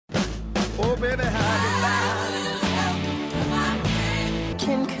Oh, baby, how you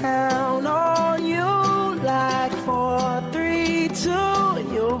can count on you like 4, 3, 2,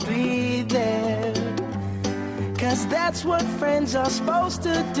 and you'll be there. 'Cause that's what friends are supposed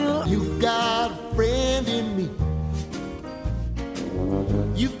to do. You've got a friend in me.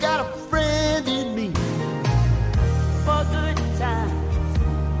 You've got a friend in me. For good times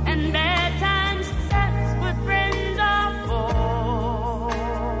and bad times, that's what friends are for.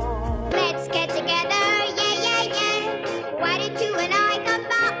 Let's get together, yeah, yeah, yeah. Why did you and I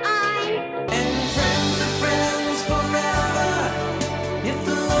combine? And friends are friends forever. If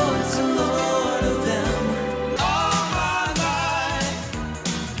the Lord's the Lord of them. All my life,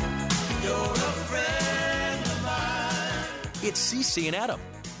 you're a friend of mine. It's Ceci and Adam.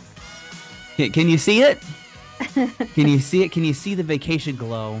 Can you see it? Can you see it? Can you see the vacation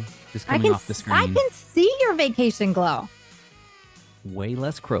glow just coming off the screen? I can see your vacation glow. Way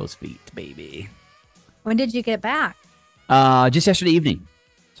less crow's feet, baby. When did you get back? Just yesterday evening.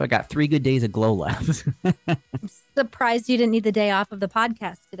 So I got 3 good days of glow left. I'm surprised you didn't need the day off of the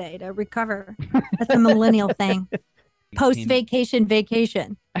podcast today to recover. That's a millennial thing. Post-vacation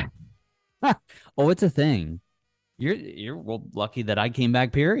vacation. Oh, it's a thing. You're well, lucky that I came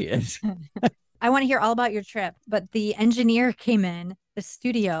back, period. I want to hear all about your trip, but the engineer came in the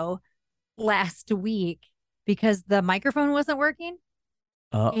studio last week because the microphone wasn't working.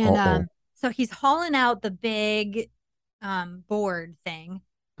 And so he's hauling out the big board thing.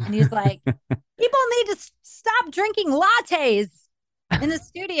 And he's like, people need to stop drinking lattes in the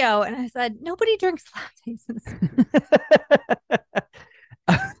studio. And I said, nobody drinks lattes in the studio.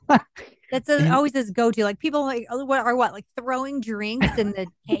 That's always his go-to. Like people like like throwing drinks in the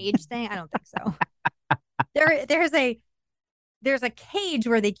cage thing. I don't think so. There's a cage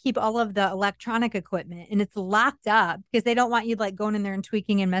where they keep all of the electronic equipment, and it's locked up because they don't want you like going in there and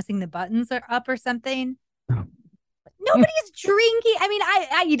tweaking and messing the buttons up or something. Nobody's drinking. I mean,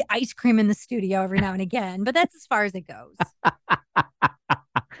 I eat ice cream in the studio every now and again, but that's as far as it goes.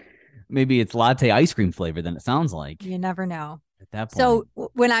 Maybe it's latte ice cream flavor. Then it sounds like You never know. at that point. So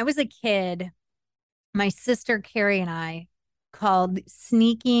when I was a kid, my sister Carrie and I called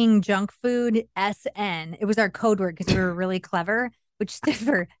sneaking junk food SN. It was our code word because we were really clever, which stood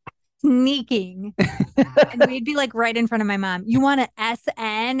for sneaking. And we'd be like right in front of my mom. You want a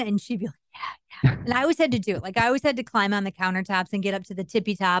SN? And she'd be like, yeah. And I always had to do it. Like I always had to climb on the countertops and get up to the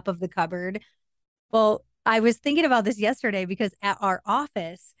tippy top of the cupboard. Well, I was thinking about this yesterday because at our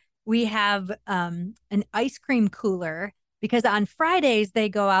office, we have an ice cream cooler because on Fridays they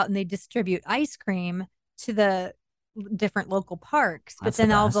go out and they distribute ice cream to the different local parks. But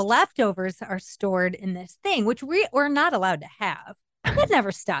then all the leftovers are stored in this thing, which we're not allowed to have. That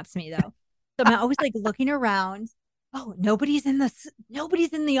never stops me though. So I'm always like looking around. Oh, nobody's in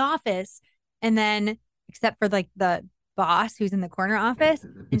the office. And then except for like the boss who's in the corner office,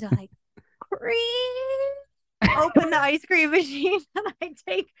 and like open the ice cream machine and I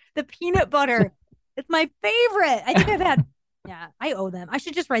take the peanut butter. It's my favorite. I think I owe them. I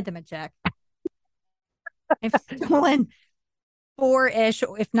should just write them a check. I've stolen 4-ish,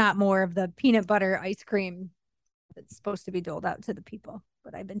 if not more, of the peanut butter ice cream that's supposed to be doled out to the people,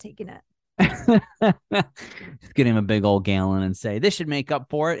 but I've been taking it. Just get him a big old gallon and say, this should make up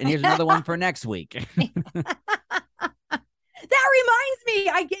for it. And here's another one for next week. That reminds me,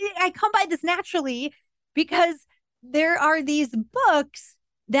 I come by this naturally because there are these books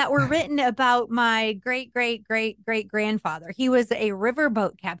that were written about my great, great, great, great grandfather. He was a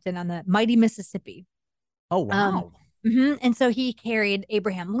riverboat captain on the mighty Mississippi. Oh, wow. And so he carried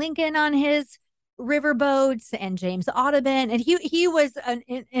Abraham Lincoln on his riverboats and James Audubon. And he was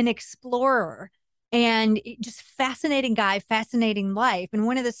an explorer and just fascinating guy, fascinating life. And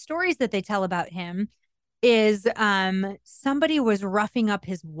one of the stories that they tell about him is somebody was roughing up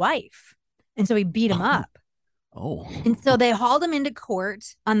his wife. And so he beat him up. Oh. And so they hauled him into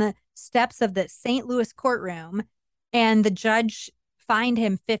court on the steps of the St. Louis courtroom, and the judge fined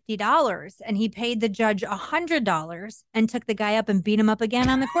him $50, and he paid the judge $100 and took the guy up and beat him up again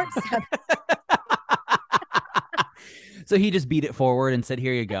on the court steps. So he just beat it forward and said,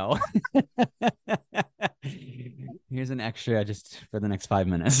 here you go. Here's an extra just for the next 5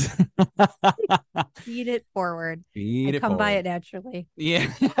 minutes. Beat it forward. Come by it naturally.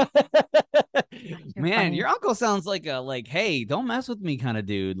 Yeah. Man, funny. your uncle sounds like hey, don't mess with me kind of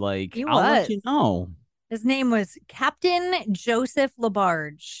dude. Like, He I'll let was. you know. His name was Captain Joseph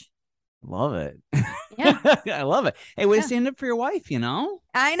Labarge. Love it. Yeah. I love it. Hey, way to Yeah. stand up for your wife, you know?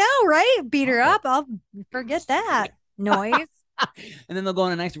 I know, right? Beat her up. I'll forget that noise. And then they'll go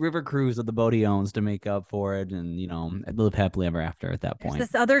on a nice river cruise with the boat he owns to make up for it, and live happily ever after at that point. There's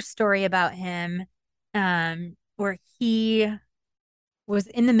this other story about him, where he was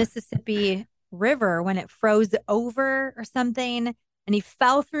in the Mississippi River when it froze over or something, and he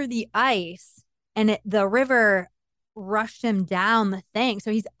fell through the ice, and the river rushed him down the thing,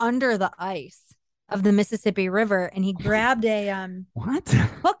 so he's under the ice of the Mississippi River, and he grabbed a what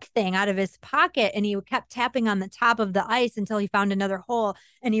hook thing out of his pocket, and he kept tapping on the top of the ice until he found another hole,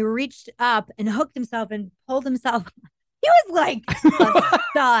 and he reached up and hooked himself and pulled himself. He was like a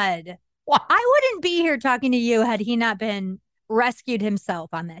stud. What? I wouldn't be here talking to you had he not been rescued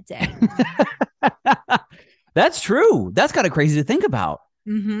himself on that day. That's true. That's kind of crazy to think about.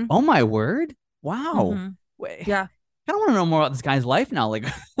 Mm-hmm. Oh my word. Wow. Mm-hmm. Wait, Yeah. I don't want to know more about this guy's life now. Like,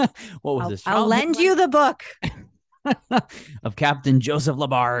 what was this? I'll lend you the book of Captain Joseph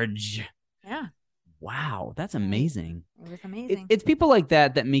Labarge. Yeah. Wow, that's amazing. It was amazing. It's people like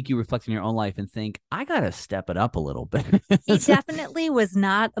that make you reflect on your own life and think, I gotta step it up a little bit. He definitely was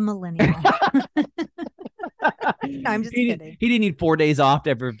not a millennial. I'm just kidding. He didn't need 4 days off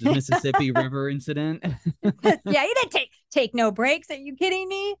after the Mississippi River incident. Yeah, he didn't take no breaks. Are you kidding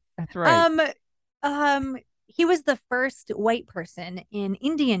me? That's right. He was the first white person in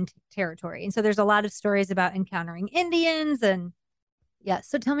Indian territory, and so there's a lot of stories about encountering Indians and. Yeah.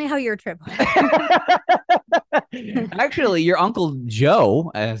 So tell me how your trip went. Actually, your Uncle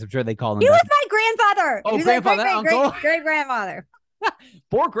Joe, as I'm sure they call him. He was my grandfather. Oh, He was grandfather, uncle? Great grandfather.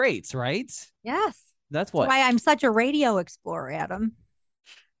 4 greats, right? Yes. That's what. That's why I'm such a radio explorer, Adam.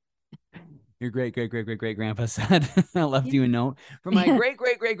 Your great grandpa said, I left you a note for my great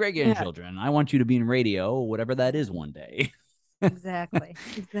grandchildren. I want you to be in radio, whatever that is one day. Exactly.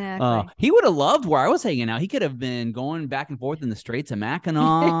 He would have loved where I was hanging out. He could have been going back and forth in the Straits of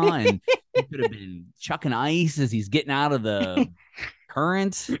Mackinac, and he could have been chucking ice as he's getting out of the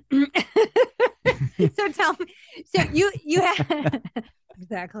current. So tell me, so you had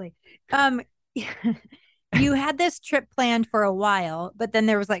exactly. You had this trip planned for a while, but then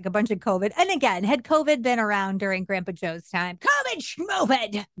there was like a bunch of COVID. And again, had COVID been around during Grandpa Joe's time?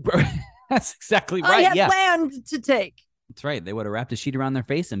 COVID. That's exactly right. I had yeah. planned to take. That's right. They would have wrapped a sheet around their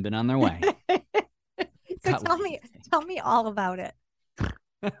face and been on their way. So tell me all about it.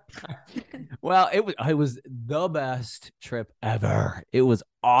 Well, it was the best trip ever. It was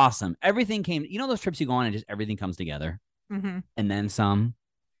awesome. Everything came, those trips you go on and just everything comes together. Mm-hmm. And then some.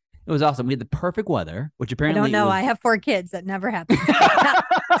 It was awesome. We had the perfect weather, which apparently I don't know. I have 4 kids. That never happens.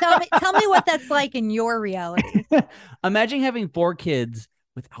 tell me what that's like in your reality. Imagine having 4 kids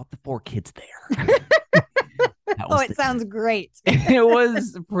without the 4 kids there. It sounds great. It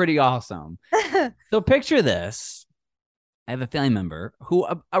was pretty awesome. So picture this. I have a family member who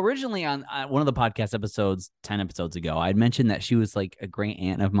originally on one of the podcast episodes, 10 episodes ago, I'd mentioned that she was like a great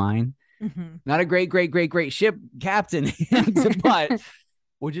aunt of mine. Mm-hmm. Not a great ship captain, but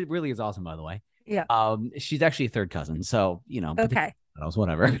which it really is awesome, by the way. Yeah. She's actually a third cousin. So, okay.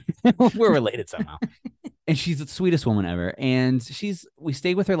 Whatever. We're related somehow. And she's the sweetest woman ever. And we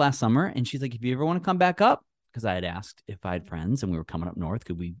stayed with her last summer, and she's like, if you ever want to come back up, because I had asked if I had friends and we were coming up north,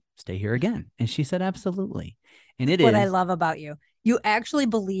 could we stay here again? And she said, absolutely. And it is what I love about you. You actually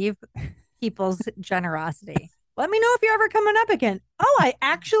believe people's generosity. Let me know if you're ever coming up again. Oh, I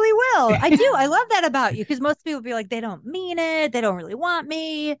actually will. I do. I love that about you, because most people be like, they don't mean it. They don't really want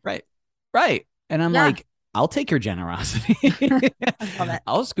me. Right. And I'm like, I'll take your generosity.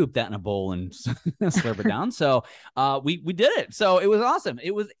 I'll scoop that in a bowl and slurp it down. So we did it. So it was awesome.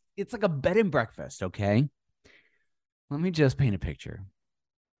 It's like a bed and breakfast. Okay. Let me just paint a picture.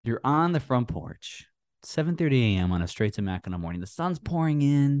 You're on the front porch, 7:30 a.m. on a Straits of Mackinac morning. The sun's pouring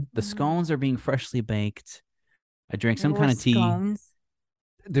in. The scones are being freshly baked. I drank some kind of tea. Scones?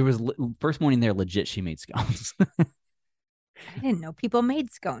 There was first morning there, legit, she made scones. I didn't know people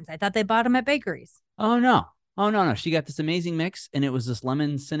made scones. I thought they bought them at bakeries. Oh, no. She got this amazing mix, and it was this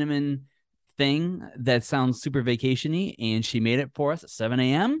lemon cinnamon thing that sounds super vacation-y, and she made it for us at 7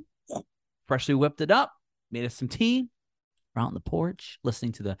 a.m., freshly whipped it up, made us some tea. We're out on the porch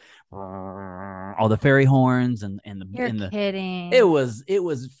listening to all the fairy horns and the You're kidding. It was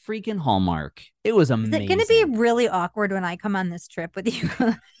freaking Hallmark. It was amazing. Is it going to be really awkward when I come on this trip with you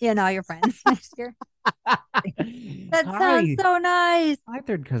and all your friends next year? That sounds so nice. Hi,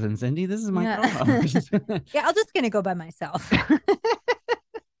 third cousin Cindy. This is my co-host. Yeah, I'm just going to go by myself.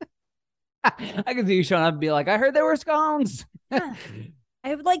 I can see you showing up and be like, I heard there were scones. Yeah.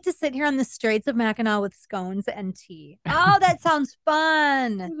 I would like to sit here on the Straits of Mackinac with scones and tea. Oh, that sounds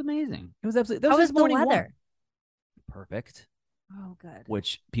fun. It was amazing. It was absolutely. How was the weather? Perfect. Oh, good.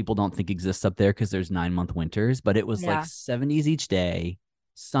 which people don't think exists up there because there's 9-month winters, but it was like 70s each day,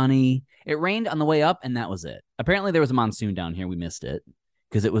 sunny. It rained on the way up, and that was it. Apparently, there was a monsoon down here. We missed it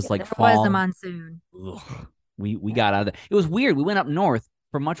because it was like there fall. was a monsoon. Ugh. We got out of it. It was weird. We went up north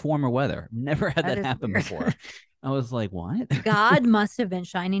for much warmer weather. Never had that happen before. I was like, what? God must have been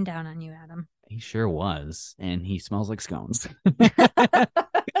shining down on you, Adam. He sure was. And he smells like scones.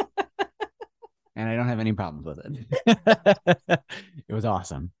 And I don't have any problems with it. It was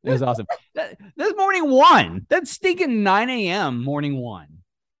awesome. It was awesome. This morning one. That's stinking 9 a.m. morning one.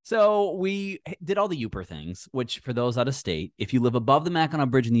 So we did all the Youper things, which for those out of state, if you live above the Mackinac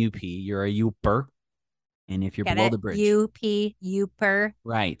Bridge in the UP, you're a Youper. And if you're below the bridge. Youper.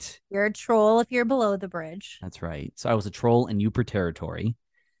 Right. You're a troll if you're below the bridge. That's right. So I was a troll in Youper territory.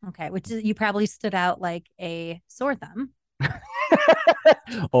 Okay. Which is, you probably stood out like a sore thumb.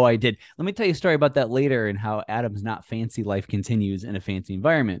 Oh, I did. Let me tell you a story about that later and how Adam's not fancy life continues in a fancy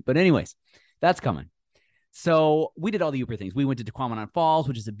environment. But anyways, that's coming. So we did all the Youper things. We went to Tequamanon Falls,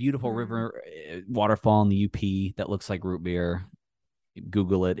 which is a beautiful river waterfall in the UP that looks like root beer.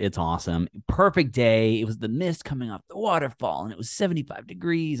 Google it. It's awesome. Perfect day. It was the mist coming off the waterfall, and it was 75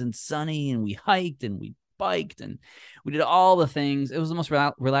 degrees and sunny, and we hiked and we biked and we did all the things. It was the most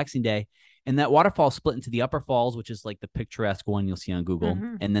relaxing day. And that waterfall split into the upper falls, which is like the picturesque one you'll see on Google.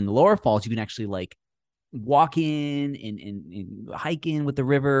 And then the lower falls, you can actually like walk in and hike in with the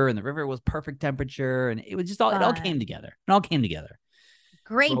river. And the river was perfect temperature. And it was just all, it all came together. It all came together.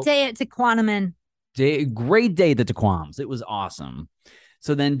 Great day at Tequamanon. Great day at the Tequams. It was awesome.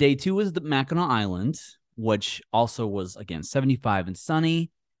 So then day 2 was the Mackinac Island, which also was, again, 75 and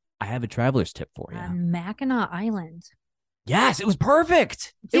sunny. I have a traveler's tip for you. On Mackinac Island. Yes, it was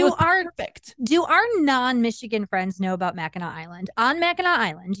perfect. Perfect. Do our non-Michigan friends know about Mackinac Island? On Mackinac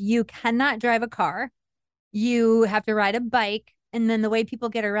Island, you cannot drive a car. You have to ride a bike. And then the way people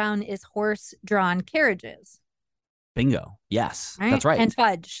get around is horse-drawn carriages. Bingo. Yes, that's right. And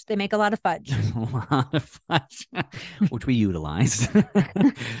fudge. They make a lot of fudge. A lot of fudge, which we utilized.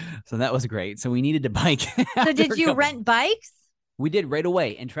 So that was great. So we needed to bike. So did you rent bikes? We did right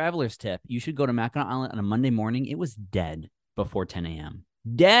away. And traveler's tip, you should go to Mackinac Island on a Monday morning. It was dead before 10 a.m.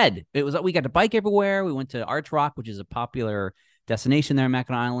 Dead. It was. We got to bike everywhere. We went to Arch Rock, which is a popular destination there in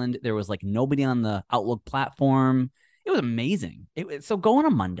Mackinac Island. There was like nobody on the Outlook platform. It was amazing. So go on a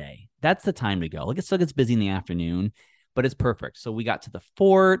Monday. That's the time to go. Like it still gets busy in the afternoon, but it's perfect. So we got to the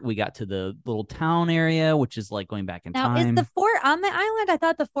fort. We got to the little town area, which is like going back in time. Now, is the fort on the island? I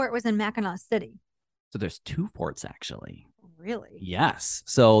thought the fort was in Mackinac City. So there's 2 forts, actually. Really? Yes.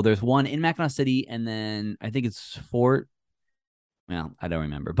 So there's one in Mackinac City, and then I think it's Fort. Well, I don't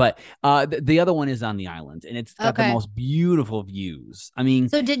remember, but the other one is on the island, and it's got the most beautiful views. I mean,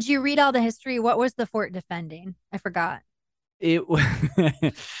 so did you read all the history? What was the fort defending? I forgot. It.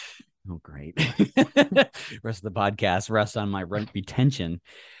 Oh, great. Rest of the podcast rests on my retention.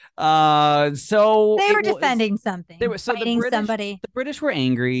 So they were defending something. They were fighting somebody. The British were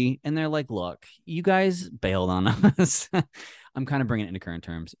angry, and they're like, "Look, you guys bailed on us." I'm kind of bringing it into current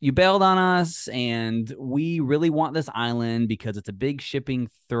terms. You bailed on us, and we really want this island because it's a big shipping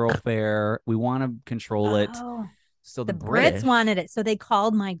thoroughfare. We want to control it. So the Brits wanted it, so they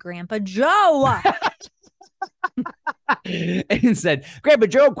called my Grandpa Joe. And said, "Grandpa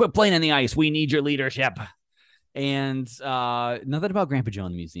Joe, quit playing in the ice. We need your leadership." And nothing about Grandpa Joe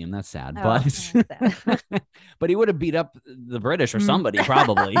in the museum. That's sad. But he would have beat up the British or somebody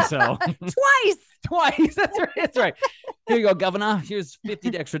probably. So twice. That's right. Here you go, Governor. Here's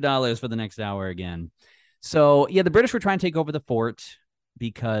 $50 extra for the next hour again. So yeah, the British were trying to take over the fort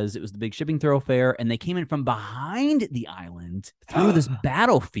because it was the big shipping thoroughfare, and they came in from behind the island through this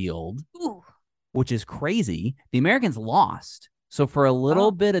battlefield, which is crazy. The Americans lost. So for a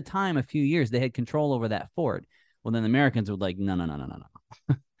little bit of time, a few years, they had control over that fort. Well, then the Americans were like, no.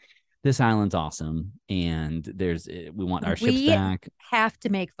 This island's awesome, and we want our ships back. Have to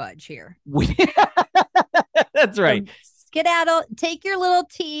make fudge here. That's right. So skedaddle, take your little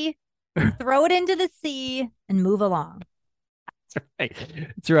tea, throw it into the sea, and move along.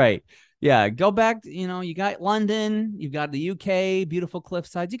 That's right. Yeah, go back. You got London, you've got the UK, beautiful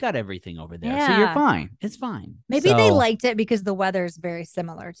cliffsides. You got everything over there, so you're fine. It's fine. Maybe they liked it because the weather's very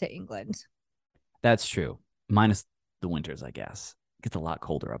similar to England. That's true, minus the winters, I guess. It gets a lot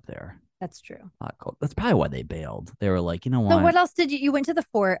colder up there. That's true. A lot cold. That's probably why they bailed. They were like, you know what? So what else did you went to the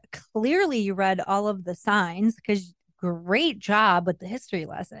fort? Clearly, you read all of the signs because great job with the history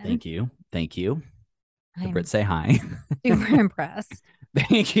lesson. Thank you. The Brits say hi. Super impressed.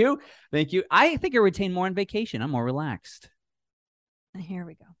 Thank you. I think I retain more on vacation. I'm more relaxed. Here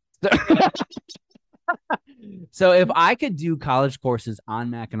we go. So if I could do college courses on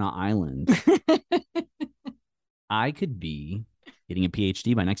Mackinac Island, I could be getting a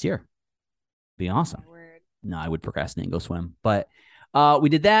PhD by next year. Be awesome. No, I would procrastinate and go swim. But we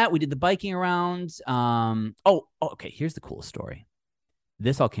did that. We did the biking around. Okay. Here's the coolest story.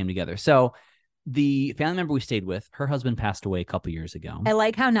 This all came together. So the family member we stayed with, her husband passed away a couple years ago. I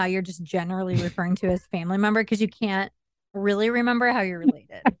like how now you're just generally referring to as family member because you can't really remember how you're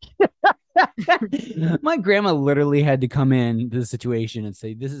related. My grandma literally had to come in to the situation and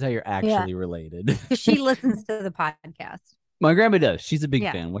say, this is how you're actually related. Because she listens to the podcast. My grandma does. She's a big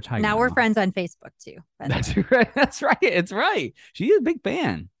fan. Which now we're friends on Facebook too. That's right. That's right. It's right. She is a big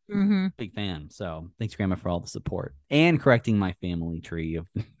fan. Big fan. So thanks, Grandma, for all the support and correcting my family tree of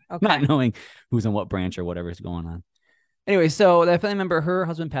not knowing who's on what branch or whatever is going on. Anyway, so that family member, her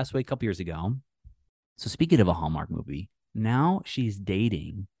husband passed away a couple years ago. So speaking of a Hallmark movie, now she's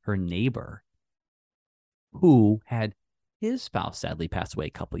dating her neighbor who had his spouse sadly passed away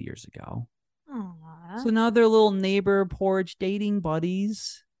a couple years ago. Aww. So now they're little neighbor porch dating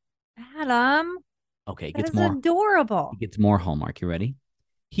buddies. Adam. Okay, it that gets is more adorable. It gets more Hallmark. You ready?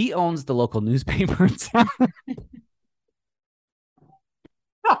 He owns the local newspaper in town.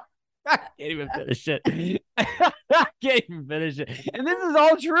 I can't even finish it. I can't even finish it. And this is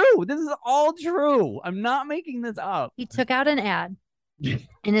all true. This is all true. I'm not making this up. He took out an ad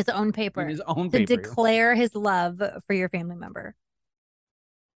in his own paper to declare his love for your family member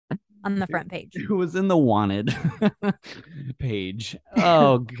on the front page. It was in the wanted page.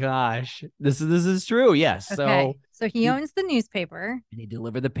 Oh gosh. This is true. Yes. Okay. So he owns the newspaper. And he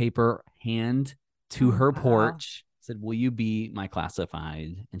delivered the paper hand to her porch. Said, will you be my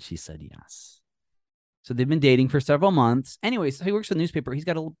classified? And she said yes. So they've been dating for several months. Anyway, so he works for the newspaper. He's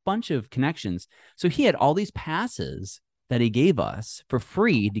got a bunch of connections. So he had all these passes that he gave us for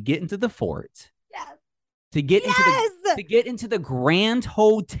free to get into the fort. Yes. To get into the Grand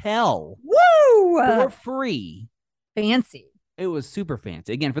Hotel. Woo! For free. Fancy. It was super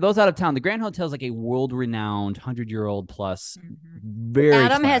fancy. Again, for those out of town, the Grand Hotel is like a world-renowned, 100-year-old plus. Very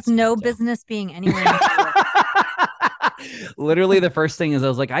Adam has no business being anywhere near it. Literally, the first thing is I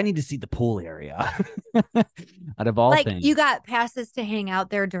was like, I need to see the pool area. Out of all things, you got passes to hang out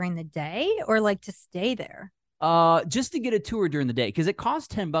there during the day, or like to stay there. Just to get a tour during the day because it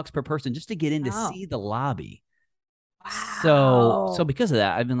costs $10 per person just to get in to see the lobby. Wow. So because of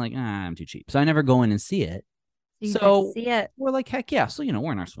that, I've been like, I'm too cheap, so I never go in and see it. So see it. We're like, heck yeah. So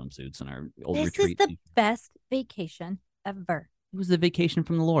we're in our swimsuits and our old retreat. This is the best vacation ever. It was the vacation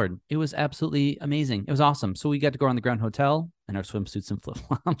from the Lord. It was absolutely amazing. It was awesome. So we got to go around the Grand Hotel in our swimsuits and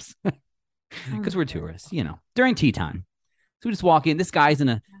flip-flops because we're tourists, during tea time. So we just walk in. This guy's in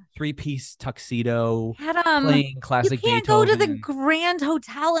a 3-piece tuxedo playing classic Beethoven. You can't go to the Grand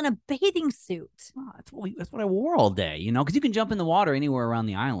Hotel in a bathing suit. Oh, that's what I wore all day, because you can jump in the water anywhere around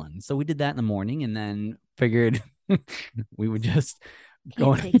the island. So we did that in the morning and then figured we would just...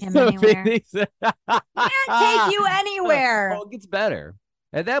 Can't take him anywhere. Can't take you anywhere. Well, it gets better.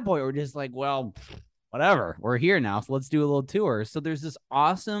 At that point, we're just like, well, whatever. We're here now, so let's do a little tour. So there's this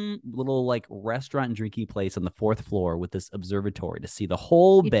awesome little restaurant and drinky place on the 4th floor with this observatory to see the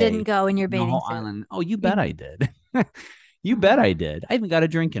whole bay. You didn't go in your bathing suit. Island. Oh, you bet I did. You bet I did. I even got a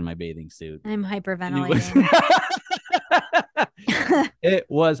drink in my bathing suit. I'm hyperventilating. It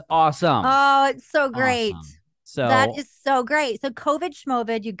was awesome. Oh, it's so great. Awesome. So that is so great. So COVID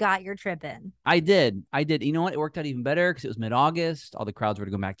schmovid, you got your trip in. I did. You know what? It worked out even better because it was mid-August. All the crowds were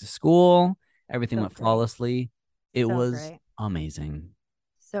to go back to school. Everything went flawlessly. It was amazing.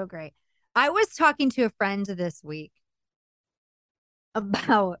 So great. I was talking to a friend this week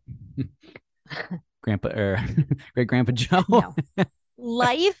about Grandpa or great Grandpa Joe. No.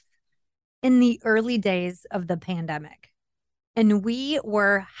 Life in the early days of the pandemic. And we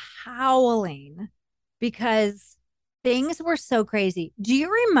were howling because things were so crazy. Do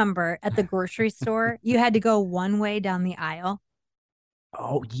you remember at the grocery store, you had to go one way down the aisle?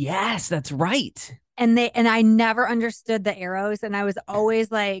 Oh, yes, that's right. And I never understood the arrows. And I was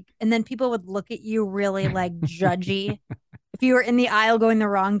always like, and then people would look at you really judgy if you were in the aisle going the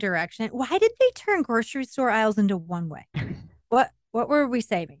wrong direction. Why did they turn grocery store aisles into one way? What were we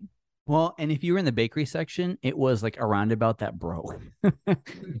saving? Well, and if you were in the bakery section, it was like a roundabout that broke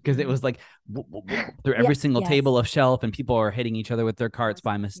because it was through every single table of shelf and people are hitting each other with their carts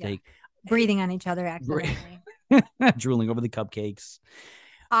by mistake. Breathing on each other accidentally. Drooling over the cupcakes.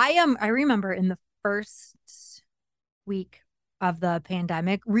 I remember in the first week of the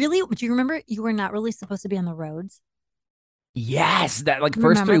pandemic, really, do you remember you were not really supposed to be on the roads? Yes, that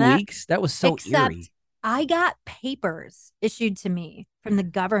first 3 weeks, that was so eerie. I got papers issued to me from the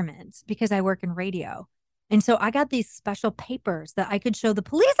government because I work in radio. And so I got these special papers that I could show the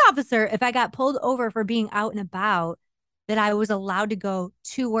police officer if I got pulled over for being out and about, that I was allowed to go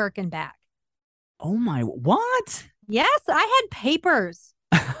to work and back. Oh my, what? Yes, I had papers.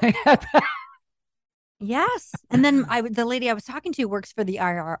 Yes. And then the lady I was talking to works for the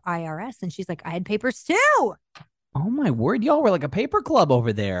IRS, and she's like, I had papers too. Oh my word. Y'all were like a paper club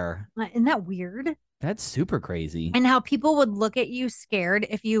over there. Isn't that weird? That's super crazy. And how people would look at you scared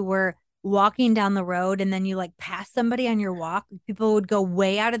if you were walking down the road and then you like pass somebody on your walk. People would go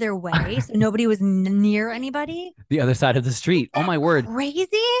way out of their way so nobody was near anybody. The other side of the street. Oh my word. Crazy.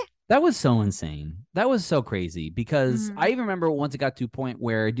 That was so insane. That was so crazy because I even remember once it got to a point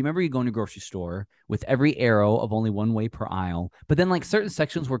where, do you remember you go in a grocery store with every arrow of only one way per aisle, but then like certain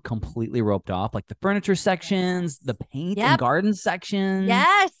sections were completely roped off, like the furniture sections, the paint and garden sections.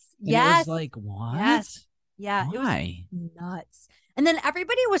 Yes. And it was like, what? Yes. Yeah. Why? It was nuts. And then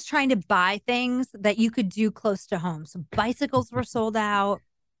everybody was trying to buy things that you could do close to home. So bicycles were sold out.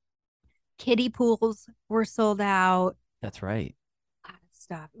 Kiddie pools were sold out. That's right.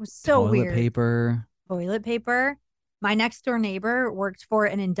 Stuff. It was so weird. Toilet paper. My next door neighbor worked for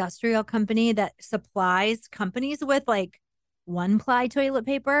an industrial company that supplies companies with like 1-ply toilet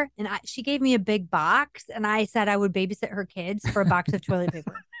paper. And she gave me a big box, and I said I would babysit her kids for a box of toilet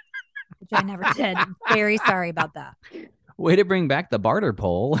paper, which I never did. Very sorry about that. Way to bring back the barter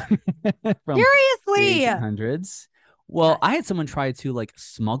pole. From Seriously. The 1800s. Well, I had someone try to like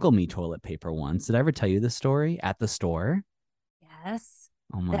smuggle me toilet paper once. Did I ever tell you this story at the store? Yes.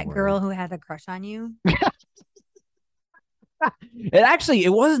 Oh my that word. Girl who had a crush on you. It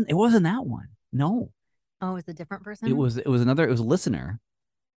wasn't that one. No. Oh, it was a different person? It was a listener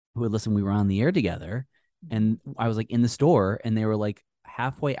who had listened. We were on the air together, and I was like in the store, and they were like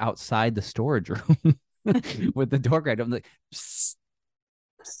halfway outside the storage room with the door cracked. I'm like, psst,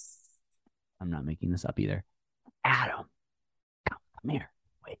 psst. I'm not making this up either. Adam, come here.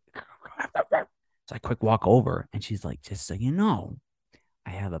 Wait. So I quick walk over, and she's like, just so you know, I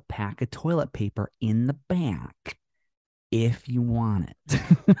have a pack of toilet paper in the back if you want it.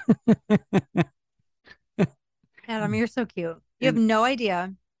 Adam, you're so cute. You have no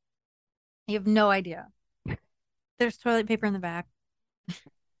idea. You have no idea. There's toilet paper in the back.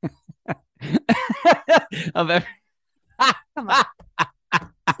 Come on.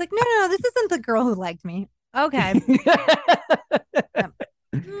 It's like, no, this isn't the girl who liked me. Okay.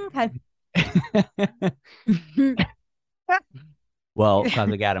 Okay. Well,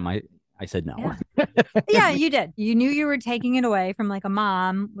 Cosmic Adam, I said no. Yeah, you did. You knew you were taking it away from like a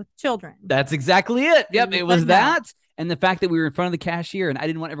mom with children. That's exactly it. Yep, it was that. And the fact that we were in front of the cashier, and I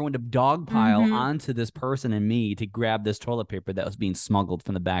didn't want everyone to dogpile onto this person and me to grab this toilet paper that was being smuggled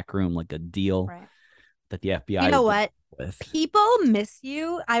from the back room like a deal that the FBI. You know what? People miss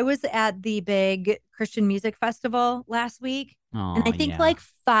you. I was at the big Christian music festival last week, and I think like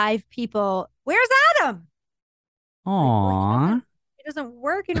 5 people. Where's Adam? Aww. He doesn't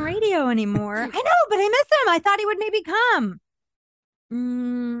work in radio anymore. I know, but I miss him. I thought he would maybe come.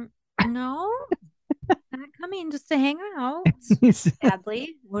 No, not coming just to hang out.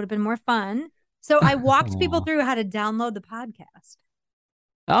 Sadly, would have been more fun. So I walked people through how to download the podcast.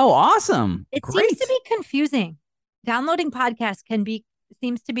 Oh, awesome. It seems to be confusing. Downloading podcasts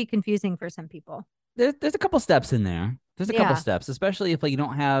seems to be confusing for some people. There's a couple steps in there. There's a couple steps, especially if like you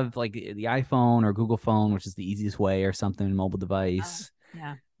don't have like the iPhone or Google phone, which is the easiest way, or something, mobile device.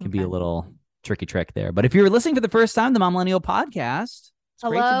 Can be a little tricky trick there. But if you're listening for the first time, the Mom Millennial Podcast, it's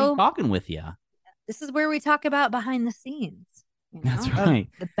great to be talking with you. This is where we talk about behind the scenes. You know, that's right.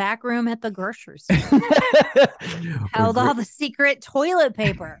 The back room at the grocery store. Held all the secret toilet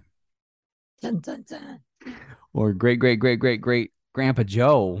paper. Dun, dun, dun. Or great Grandpa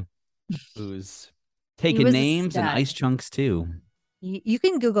Joe, who's taking names and ice chunks too. You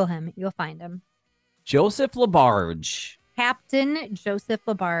can Google him. You'll find him. Joseph Labarge. Captain Joseph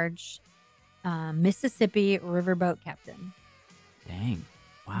Labarge, Mississippi riverboat captain. Dang.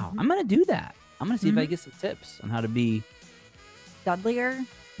 Wow. I'm going to do that. I'm going to see if I get some tips on how to be Dudleyer.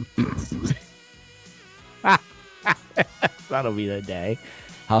 That'll be the day.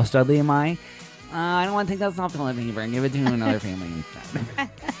 How studly am I? I don't want to take that soft toilet paper and give it to another family instead.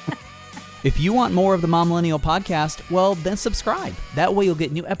 If you want more of the Mom Millennial Podcast, well, then subscribe. That way you'll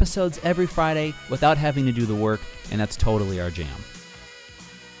get new episodes every Friday without having to do the work, and that's totally our jam.